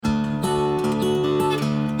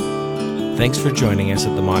Thanks for joining us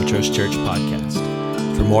at the Montrose Church Podcast.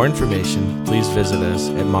 For more information, please visit us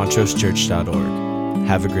at montrosechurch.org.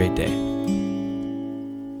 Have a great day.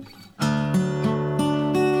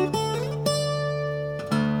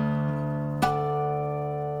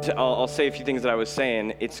 I'll say a few things that I was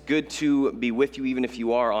saying. It's good to be with you even if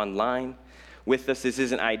you are online with us. This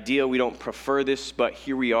isn't ideal. We don't prefer this, but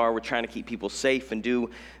here we are. We're trying to keep people safe and do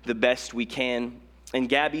the best we can. And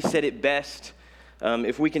Gabby said it best.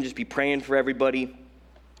 If we can just be praying for everybody.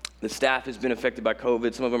 The staff has been affected by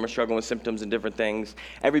COVID. Some of them are struggling with symptoms and different things.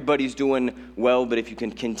 Everybody's doing well, but if you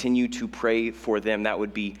can continue to pray for them, that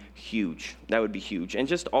would be huge. That would be huge. And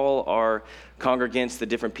just all our congregants, the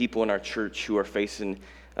different people in our church who are facing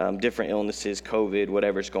different illnesses, COVID,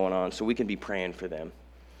 whatever's going on, so we can be praying for them.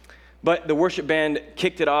 But the worship band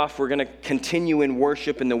kicked it off. We're going to continue in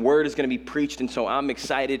worship, and the word is going to be preached, and so I'm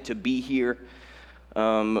excited to be here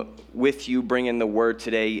with you bringing the word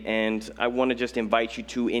today, and I want to just invite you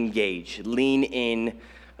to engage, lean in,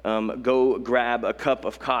 go grab a cup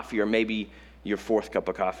of coffee or maybe your fourth cup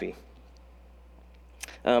of coffee.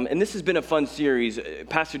 And this has been a fun series.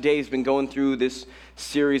 Pastor Dave's been going through this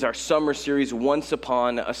series, our summer series, Once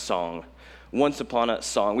Upon a Song. Once Upon a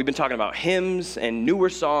Song. We've been talking about hymns and newer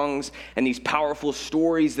songs and these powerful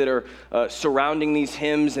stories that are surrounding these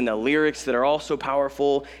hymns and the lyrics that are also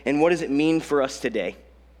powerful. And what does it mean for us today?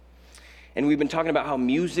 And we've been talking about how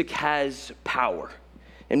music has power.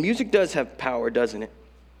 And music does have power, doesn't it?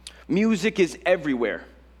 Music is everywhere.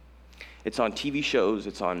 It's on TV shows,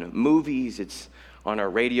 it's on movies, it's on our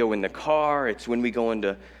radio in the car, it's when we go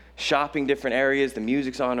into shopping different areas, the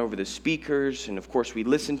music's on over the speakers, and of course we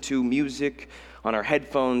listen to music on our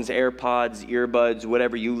headphones, AirPods, earbuds,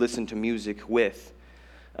 whatever you listen to music with.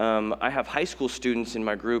 I have high school students in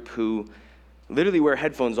my group who literally wear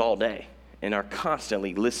headphones all day and are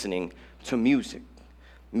constantly listening to music.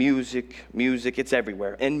 Music, it's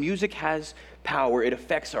everywhere. And music has power. It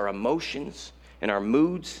affects our emotions and our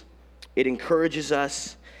moods. It encourages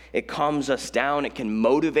us. It calms us down. It can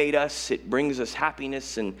motivate us. It brings us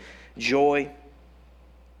happiness and joy.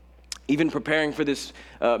 Even preparing for this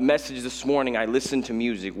message this morning, I listened to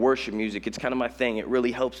music, worship music. It's kind of my thing. It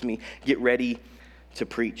really helps me get ready to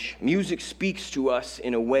preach. Music speaks to us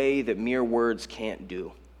in a way that mere words can't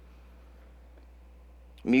do.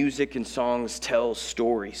 Music and songs tell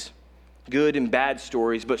stories, good and bad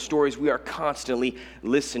stories, but stories we are constantly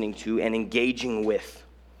listening to and engaging with.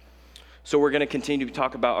 So we're going to continue to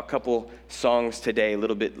talk about a couple songs today, a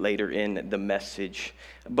little bit later in the message.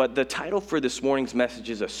 But the title for this morning's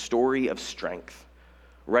message is A Story of Strength.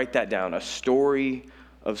 Write that down, A Story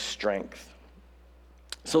of Strength.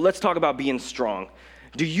 So let's talk about being strong.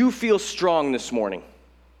 Do you feel strong this morning?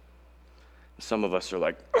 Some of us are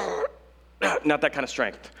like, not that kind of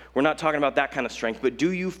strength. We're not talking about that kind of strength, but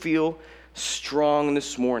do you feel strong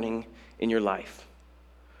this morning in your life?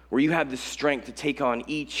 Where you have the strength to take on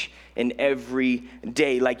each and every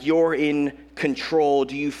day, like you're in control.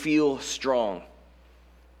 Do you feel strong?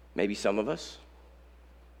 Maybe some of us.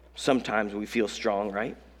 Sometimes we feel strong,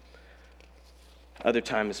 right? Other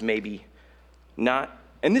times maybe not.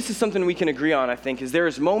 And this is something we can agree on, I think, is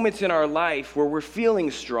there's moments in our life where we're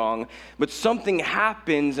feeling strong, but something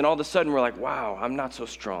happens and all of a sudden we're like, wow, I'm not so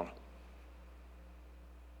strong.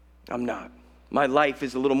 I'm not. My life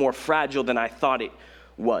is a little more fragile than I thought it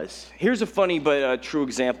was. Here's a funny but true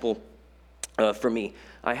example for me.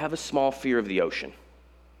 I have a small fear of the ocean.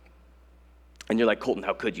 And you're like, Colton,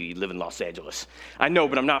 how could you? You live in Los Angeles. I know,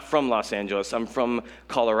 but I'm not from Los Angeles. I'm from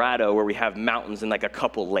Colorado, where we have mountains and like a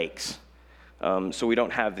couple lakes. So we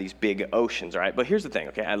don't have these big oceans, all right? But here's the thing,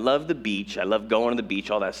 okay? I love the beach. I love going to the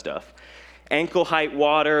beach, all that stuff. Ankle height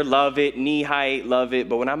water, love it. Knee height, love it.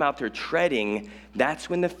 But when I'm out there treading,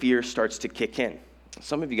 that's when the fear starts to kick in.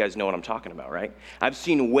 Some of you guys know what I'm talking about, right? I've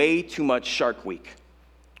seen way too much Shark Week.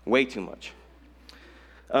 Way too much.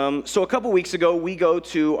 So a couple weeks ago, we go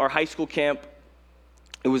to our high school camp.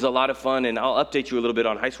 It was a lot of fun, and I'll update you a little bit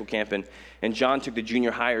on high school camp. And John took the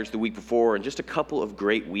junior hires the week before, and just a couple of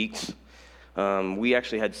great weeks. We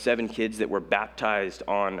actually had 7 kids that were baptized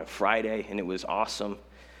on Friday, and it was awesome.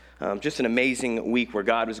 Just an amazing week where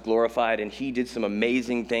God was glorified, and he did some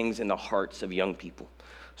amazing things in the hearts of young people.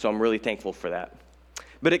 So I'm really thankful for that.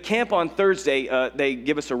 But at camp on Thursday, they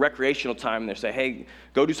give us a recreational time. They say, hey,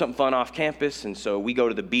 go do something fun off campus. And so we go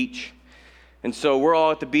to the beach. And so we're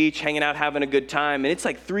all at the beach, hanging out, having a good time. And it's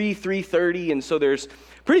like 3:30. And so there's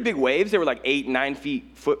pretty big waves. They were like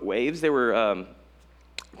 8-9 foot waves. They were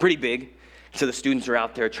pretty big. So the students are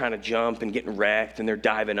out there trying to jump and getting wrecked. And they're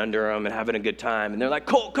diving under them and having a good time. And they're like,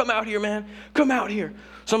 Colt, come out here, man. Come out here.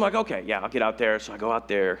 So I'm like, okay, yeah, I'll get out there. So I go out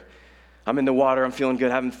there. I'm in the water, I'm feeling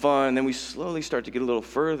good, having fun, and then we slowly start to get a little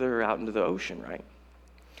further out into the ocean, right?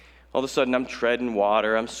 All of a sudden, I'm treading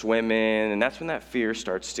water, I'm swimming, and that's when that fear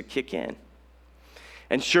starts to kick in.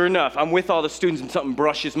 And sure enough, I'm with all the students, and something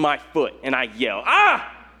brushes my foot, and I yell,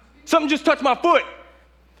 "Ah! Something just touched my foot!"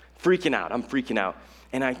 I'm freaking out.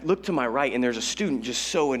 And I look to my right, and there's a student just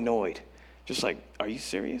so annoyed. Just like, "Are you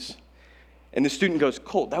serious?" And the student goes,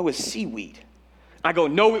 "Colt, that was seaweed." I go,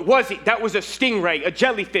 "No, it wasn't. That was a stingray, a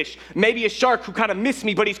jellyfish, maybe a shark who kind of missed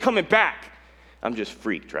me, but he's coming back." I'm just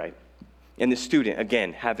freaked, right? And the student,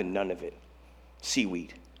 again, having none of it.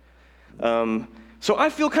 Seaweed. So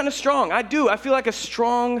I feel kind of strong. I do. I feel like a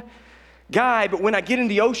strong guy, but when I get in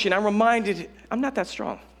the ocean, I'm reminded I'm not that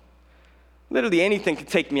strong. Literally anything can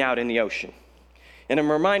take me out in the ocean. And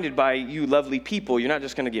I'm reminded by you lovely people, you're not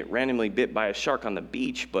just going to get randomly bit by a shark on the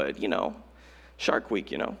beach, but, Shark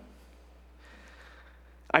Week,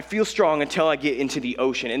 I feel strong until I get into the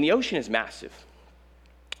ocean, and the ocean is massive.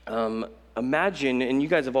 Imagine, and you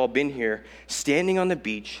guys have all been here, standing on the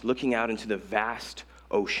beach looking out into the vast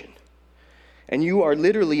ocean. And you are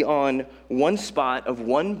literally on one spot of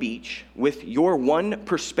one beach with your one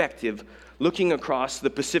perspective looking across the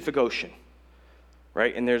Pacific Ocean,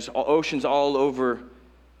 right? And there's oceans all over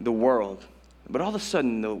the world. But all of a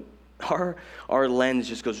sudden, our lens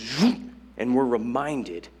just goes, zoom, and we're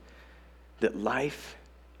reminded that life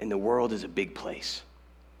in the world is a big place.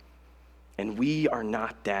 And we are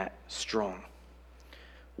not that strong.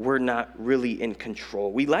 We're not really in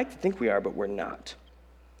control. We like to think we are, but we're not.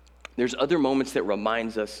 There's other moments that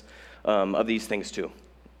reminds us of these things too.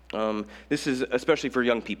 This is especially for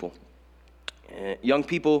young people. Young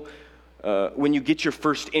people, when you get your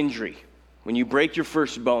first injury, when you break your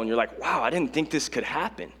first bone, you're like, "Wow, I didn't think this could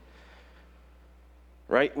happen."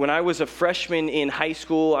 Right? When I was a freshman in high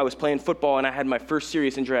school, I was playing football and I had my first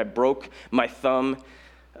serious injury. I broke my thumb.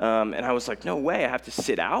 And I was like, "No way, I have to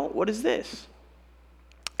sit out? What is this?"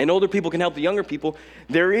 And older people can help the younger people.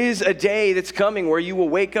 There is a day that's coming where you will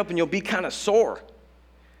wake up and you'll be kind of sore.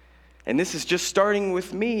 And this is just starting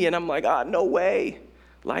with me, and I'm like, no way.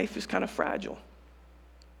 Life is kind of fragile.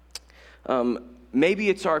 Maybe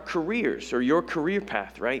it's our careers or your career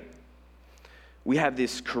path, right? We have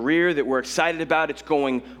this career that we're excited about. It's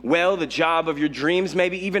going well, the job of your dreams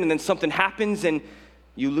maybe even, and then something happens and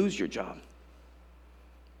you lose your job.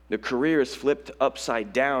 The career is flipped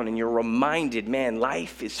upside down, and you're reminded, man,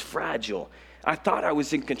 life is fragile. I thought I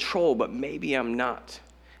was in control, but maybe I'm not.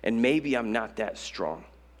 And maybe I'm not that strong.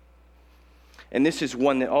 And this is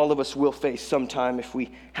one that all of us will face sometime if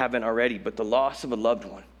we haven't already, but the loss of a loved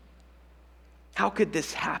one. How could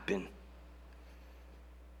this happen?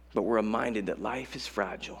 But we're reminded that life is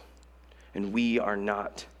fragile, and we are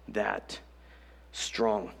not that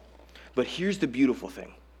strong. But here's the beautiful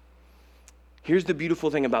thing. Here's the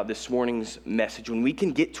beautiful thing about this morning's message. When we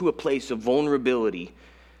can get to a place of vulnerability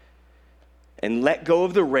and let go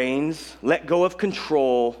of the reins, let go of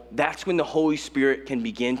control, that's when the Holy Spirit can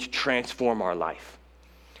begin to transform our life.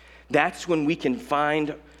 That's when we can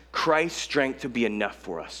find Christ's strength to be enough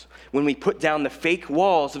for us. When we put down the fake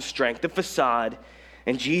walls of strength, the facade,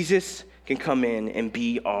 and Jesus can come in and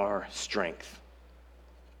be our strength.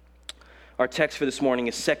 Our text for this morning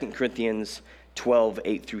is 2 Corinthians 12,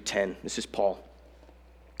 8 through 10. This is Paul.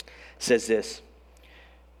 It says this: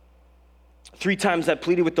 3 times I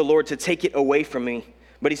pleaded with the Lord to take it away from me,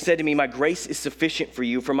 but he said to me, "My grace is sufficient for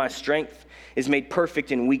you, for my strength is made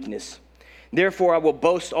perfect in weakness. Therefore I will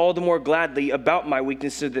boast all the more gladly about my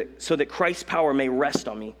weakness so that Christ's power may rest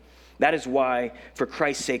on me. That is why, for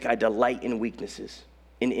Christ's sake, I delight in weaknesses,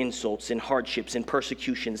 in insults, in hardships, in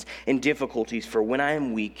persecutions, in difficulties, for when I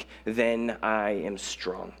am weak, then I am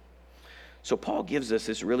strong." So Paul gives us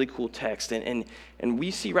this really cool text, and we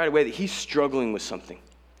see right away that he's struggling with something.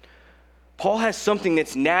 Paul has something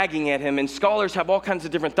that's nagging at him, and scholars have all kinds of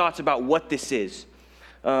different thoughts about what this is.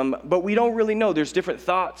 But we don't really know. There's different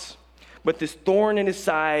thoughts. But this thorn in his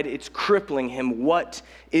side, it's crippling him. What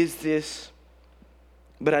is this?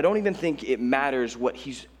 But I don't even think it matters what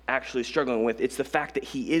he's actually struggling with. It's the fact that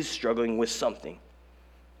he is struggling with something.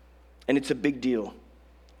 And it's a big deal.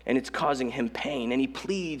 And it's causing him pain. And he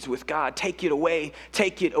pleads with God, "Take it away,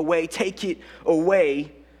 take it away, take it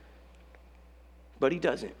away." But he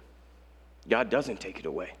doesn't. God doesn't take it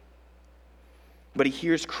away. But he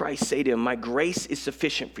hears Christ say to him, "My grace is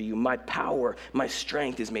sufficient for you. My power, my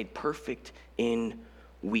strength is made perfect in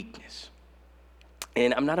weakness."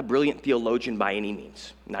 And I'm not a brilliant theologian by any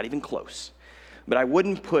means, not even close. But I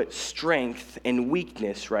wouldn't put strength and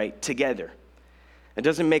weakness, right, together. It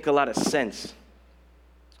doesn't make a lot of sense.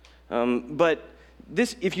 But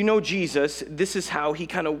this, if you know Jesus, this is how he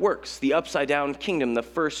kind of works. The upside down kingdom, the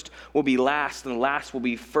first will be last and the last will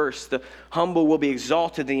be first. The humble will be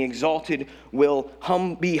exalted and the exalted will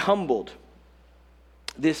be humbled.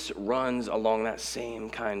 This runs along that same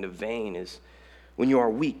kind of vein as when you are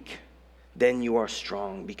weak, then you are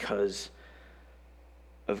strong because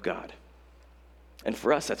of God. And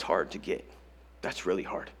for us, that's hard to get. That's really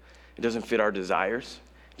hard. It doesn't fit our desires.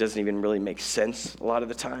 It doesn't even really make sense a lot of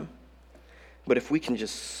the time. But if we can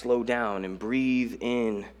just slow down and breathe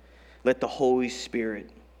in, let the Holy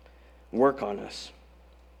Spirit work on us,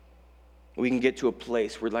 we can get to a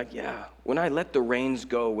place where like, yeah, when I let the reins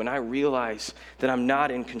go, when I realize that I'm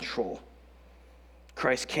not in control,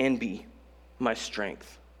 Christ can be my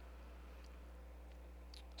strength.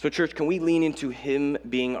 So church, can we lean into him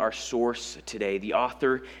being our source today, the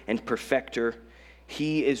author and perfecter?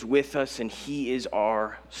 He is with us and he is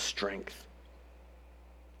our strength.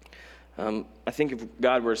 I think if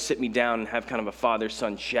God were to sit me down and have kind of a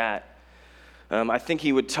father-son chat, I think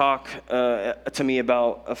he would talk to me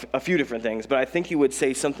about a few different things, but I think he would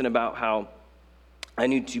say something about how I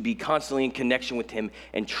need to be constantly in connection with him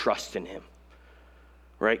and trust in him,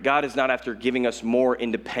 right? God is not after giving us more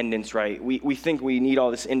independence, right? We think we need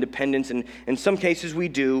all this independence, and in some cases we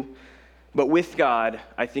do, but with God,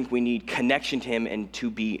 I think we need connection to him and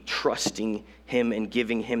to be trusting him and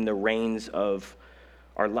giving him the reins of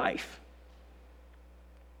our life.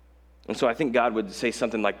 And so I think God would say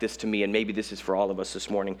something like this to me, and maybe this is for all of us this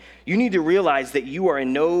morning. You need to realize that you are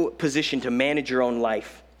in no position to manage your own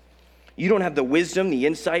life. You don't have the wisdom, the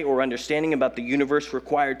insight, or understanding about the universe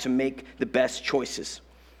required to make the best choices.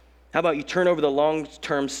 How about you turn over the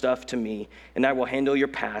long-term stuff to me, and I will handle your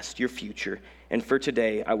past, your future, and for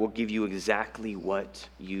today, I will give you exactly what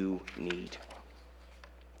you need.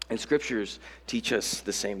 And scriptures teach us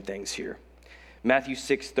the same things here. Matthew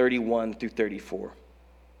 6:31 through 34.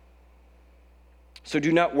 So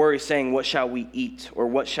do not worry, saying, what shall we eat, or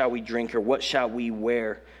what shall we drink, or what shall we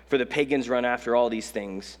wear? For the pagans run after all these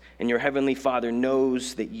things, and your heavenly Father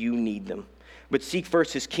knows that you need them. But seek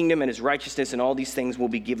first his kingdom and his righteousness, and all these things will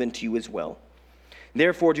be given to you as well.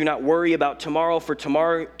 Therefore, do not worry about tomorrow, for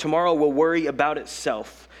tomorrow will worry about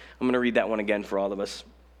itself. I'm going to read that one again for all of us.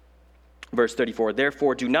 Verse 34,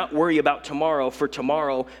 therefore, do not worry about tomorrow, for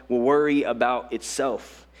tomorrow will worry about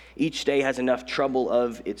itself. Each day has enough trouble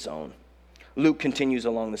of its own. Luke continues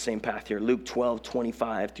along the same path here. Luke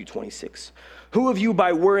 12:25 through 26. Who of you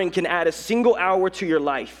by worrying can add a single hour to your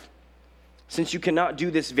life? Since you cannot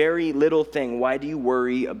do this very little thing, why do you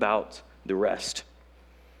worry about the rest?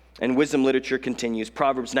 And wisdom literature continues.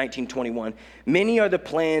 Proverbs 19:21. Many are the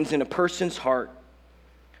plans in a person's heart,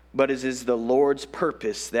 but it is the Lord's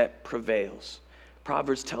purpose that prevails.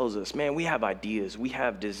 Proverbs tells us, man, we have ideas, we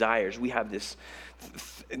have desires, we have this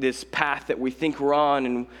path that we think we're on,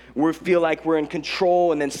 and we feel like we're in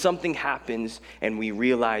control, and then something happens, and we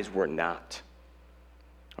realize we're not.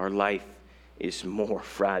 Our life is more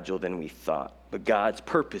fragile than we thought, but God's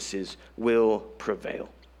purposes will prevail.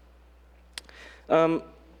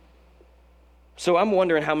 So I'm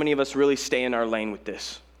wondering how many of us really stay in our lane with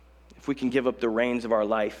this. If we can give up the reins of our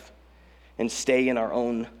life and stay in our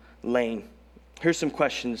own lane. Here's some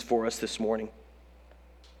questions for us this morning.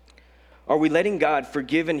 Are we letting God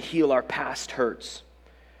forgive and heal our past hurts,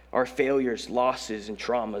 our failures, losses, and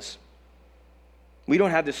traumas? We don't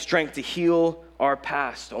have the strength to heal our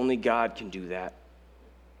past. Only God can do that.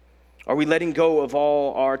 Are we letting go of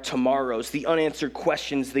all our tomorrows, the unanswered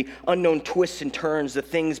questions, the unknown twists and turns, the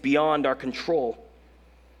things beyond our control?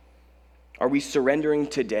 Are we surrendering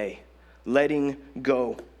today, letting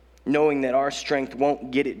go, knowing that our strength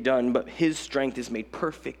won't get it done, but his strength is made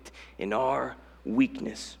perfect in our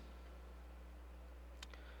weakness?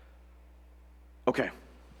 Okay,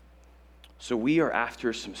 so we are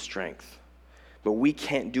after some strength, but we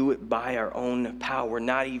can't do it by our own power,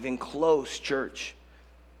 not even close, church.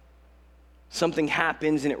 Something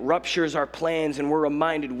happens and it ruptures our plans, and we're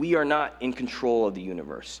reminded we are not in control of the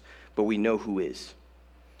universe, but we know who is.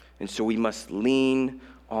 And so we must lean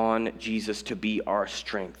on Jesus to be our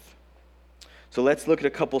strength. So let's look at a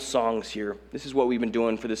couple songs here. This is what we've been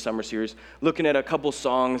doing for this summer series, looking at a couple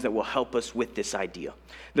songs that will help us with this idea.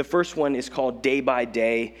 The first one is called Day by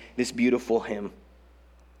Day, this beautiful hymn.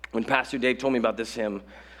 When Pastor Dave told me about this hymn,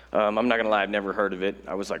 I'm not going to lie, I've never heard of it.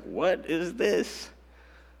 I was like, what is this?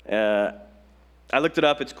 I looked it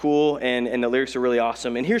up. It's cool, and the lyrics are really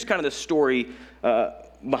awesome. And here's kind of the story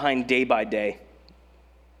behind Day by Day.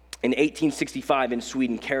 In 1865 in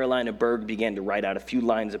Sweden, Carolina Berg began to write out a few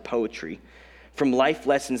lines of poetry from life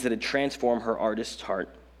lessons that had transformed her artist's heart.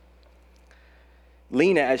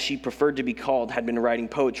 Lena, as she preferred to be called, had been writing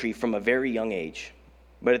poetry from a very young age.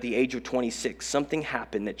 But at the age of 26, something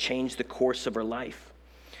happened that changed the course of her life.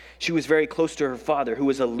 She was very close to her father, who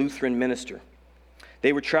was a Lutheran minister.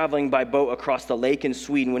 They were traveling by boat across the lake in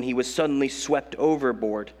Sweden when he was suddenly swept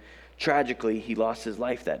overboard. Tragically, he lost his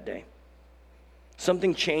life that day.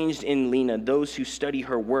 Something changed in Lena. Those who study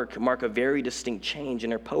her work mark a very distinct change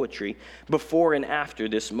in her poetry before and after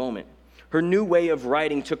this moment. Her new way of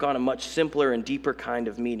writing took on a much simpler and deeper kind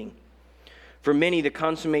of meaning. For many, the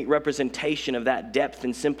consummate representation of that depth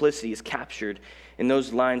and simplicity is captured in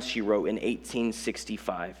those lines she wrote in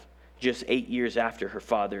 1865, just 8 years after her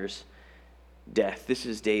father's death. This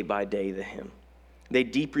is Day by Day, the hymn. They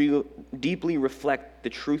deeply reflect the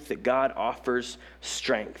truth that God offers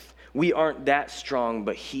strength. We aren't that strong,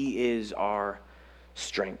 but he is our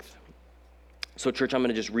strength. So, church, I'm going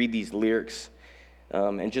to just read these lyrics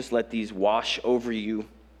and just let these wash over you.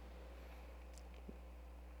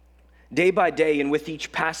 Day by day, and with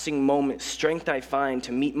each passing moment, strength I find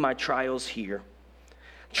to meet my trials here.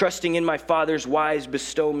 Trusting in my Father's wise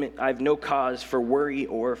bestowment, I've no cause for worry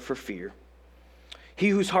or for fear. He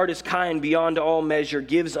whose heart is kind beyond all measure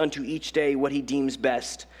gives unto each day what he deems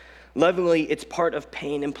best. Lovingly, it's part of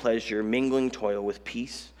pain and pleasure, mingling toil with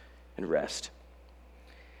peace and rest.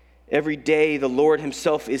 Every day the Lord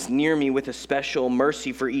himself is near me with a special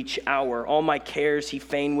mercy for each hour. All my cares he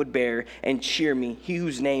fain would bear and cheer me, he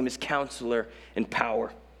whose name is Counselor and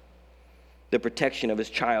Power. The protection of his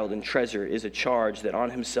child and treasure is a charge that on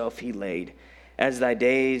himself he laid. As thy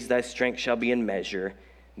days, thy strength shall be in measure.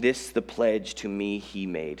 This the pledge to me he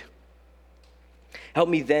made. Help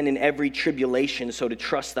me then in every tribulation so to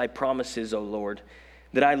trust thy promises, O Lord,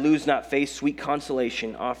 that I lose not faith's sweet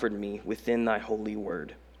consolation offered me within thy holy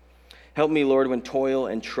word. Help me, Lord, when toil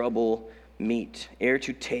and trouble meet, ere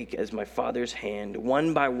to take as my Father's hand,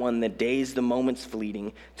 one by one the days, the moments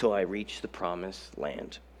fleeting, till I reach the promised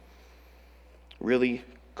land. Really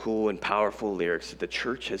cool and powerful lyrics that the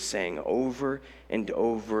church has sang over and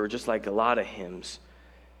over, just like a lot of hymns,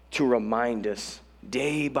 to remind us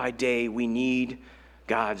day by day we need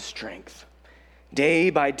God's strength. Day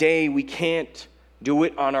by day we can't do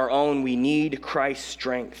it on our own. We need Christ's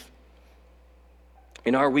strength.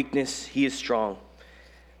 In our weakness, he is strong.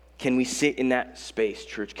 Can we sit in that space,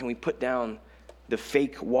 church? Can we put down the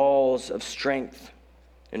fake walls of strength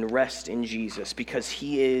and rest in Jesus? Because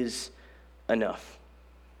he is enough.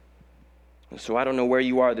 And so I don't know where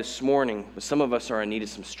you are this morning, but some of us are in need of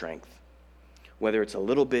some strength. Whether it's a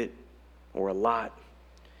little bit or a lot,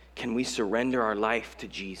 can we surrender our life to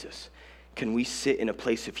Jesus? Can we sit in a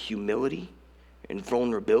place of humility and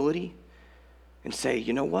vulnerability and say,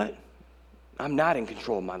 you know what? I'm not in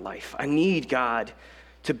control of my life. I need God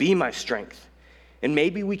to be my strength. And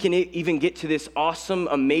maybe we can even get to this awesome,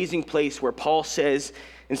 amazing place where Paul says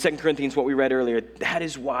in 2 Corinthians, what we read earlier, that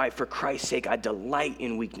is why, for Christ's sake, I delight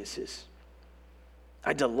in weaknesses.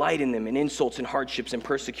 I delight in them, in insults and hardships and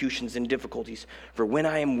persecutions and difficulties. For when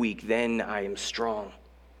I am weak, then I am strong.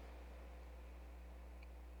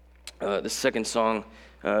 The second song,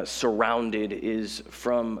 Surrounded, is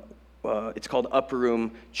from, it's called Upper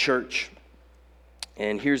Room Church.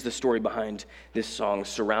 And here's the story behind this song,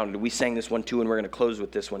 Surrounded. We sang this one too, and we're going to close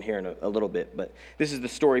with this one here in a little bit. But this is the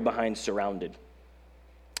story behind Surrounded.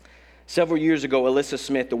 Several years ago, Alyssa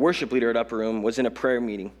Smith, the worship leader at Upper Room, was in a prayer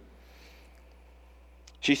meeting.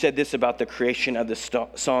 She said this about the creation of the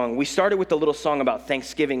song. We started with a little song about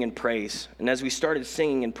thanksgiving and praise. And as we started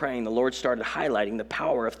singing and praying, the Lord started highlighting the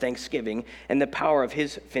power of thanksgiving and the power of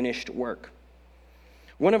his finished work.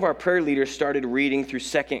 One of our prayer leaders started reading through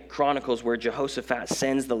 2 Chronicles where Jehoshaphat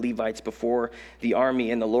sends the Levites before the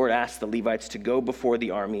army, and the Lord asked the Levites to go before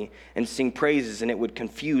the army and sing praises, and it would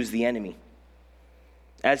confuse the enemy.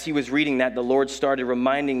 As he was reading that, the Lord started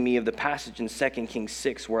reminding me of the passage in 2 Kings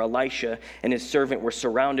 6 where Elisha and his servant were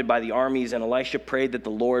surrounded by the armies, and Elisha prayed that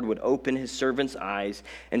the Lord would open his servant's eyes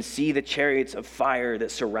and see the chariots of fire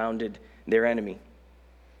that surrounded their enemy.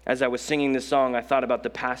 As I was singing this song, I thought about the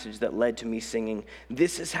passage that led to me singing,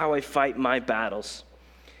 "This is how I fight my battles.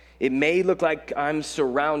 It may look like I'm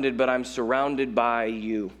surrounded, but I'm surrounded by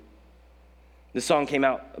you." The song came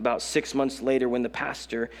out about 6 months later when the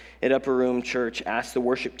pastor at Upper Room Church asked the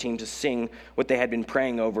worship team to sing what they had been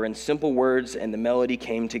praying over, and simple words and the melody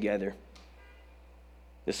came together.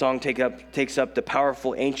 The song takes up the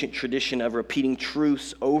powerful ancient tradition of repeating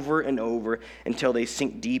truths over and over until they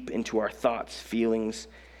sink deep into our thoughts, feelings,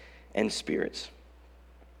 and spirits.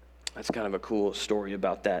 That's kind of a cool story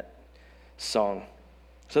about that song.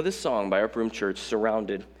 So this song by Upper Room Church,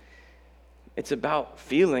 Surrounded, it's about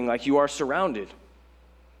feeling like you are surrounded.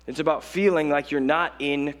 It's about feeling like you're not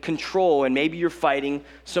in control, and maybe you're fighting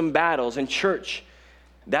some battles. And church,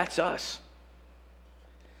 that's us.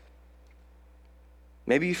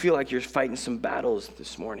 Maybe you feel like you're fighting some battles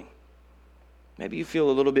this morning. Maybe you feel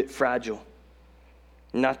a little bit fragile,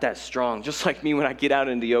 not that strong. Just like me when I get out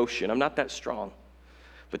in the ocean, I'm not that strong.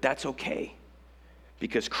 But that's okay,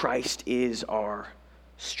 because Christ is our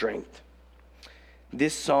strength.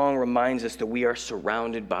 This song reminds us that we are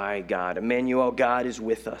surrounded by God. Emmanuel, God is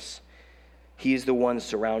with us. He is the one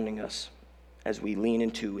surrounding us as we lean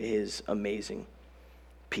into his amazing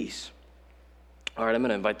peace. All right, I'm going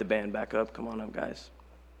to invite the band back up. Come on up, guys.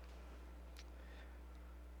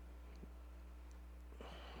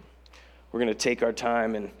 We're going to take our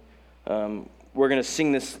time and we're going to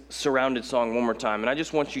sing this Surrounded song one more time. And I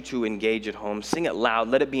just want you to engage at home. Sing it loud.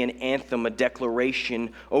 Let it be an anthem, a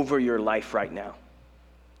declaration over your life right now.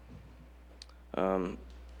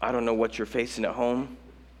 I don't know what you're facing at home,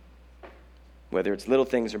 whether it's little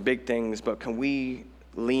things or big things, but can we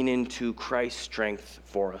lean into Christ's strength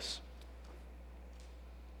for us?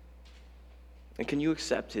 And can you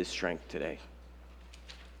accept his strength today,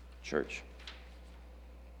 church?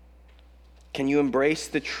 Can you embrace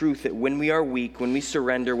the truth that when we are weak, when we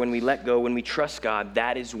surrender, when we let go, when we trust God,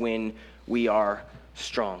 that is when we are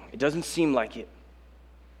strong? It doesn't seem like it,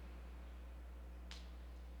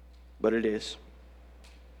 but it is.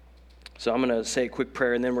 So I'm going to say a quick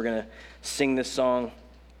prayer, and then we're going to sing this song,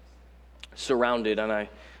 Surrounded. And I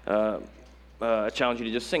challenge you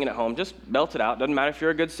to just sing it at home. Just belt it out. Doesn't matter if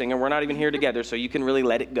you're a good singer. We're not even here together, so you can really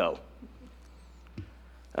let it go.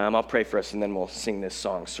 I'll pray for us, and then we'll sing this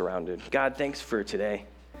song, Surrounded. God, thanks for today.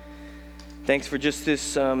 Thanks for just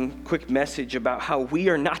this quick message about how we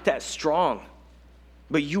are not that strong,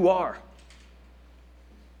 but you are.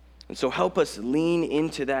 And so help us lean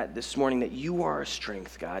into that this morning, that you are our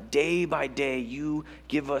strength, God. Day by day, you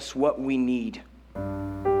give us what we need.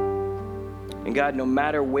 And God, no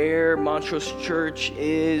matter where Montrose Church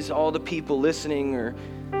is, all the people listening or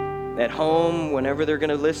at home, whenever they're going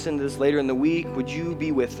to listen to this later in the week, would you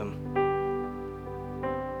be with them?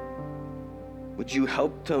 Would you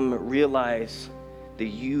help them realize that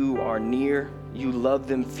you are near, you love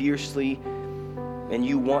them fiercely, and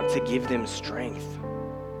you want to give them strength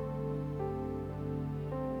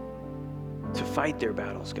to fight their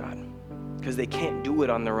battles, God, because they can't do it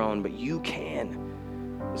on their own, but you can.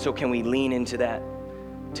 So can we lean into that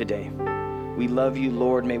today? We love you,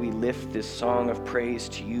 Lord. May we lift this song of praise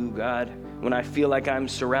to you, God. When I feel like I'm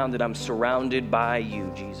surrounded by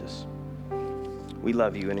you, Jesus. We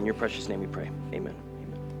love you, and in your precious name we pray. Amen.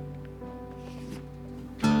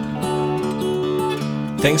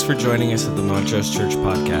 Thanks for joining us at the Montrose Church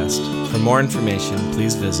Podcast. For more information,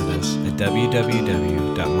 please visit us at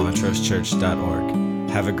www.montrosechurch.org.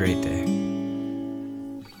 Have a great day.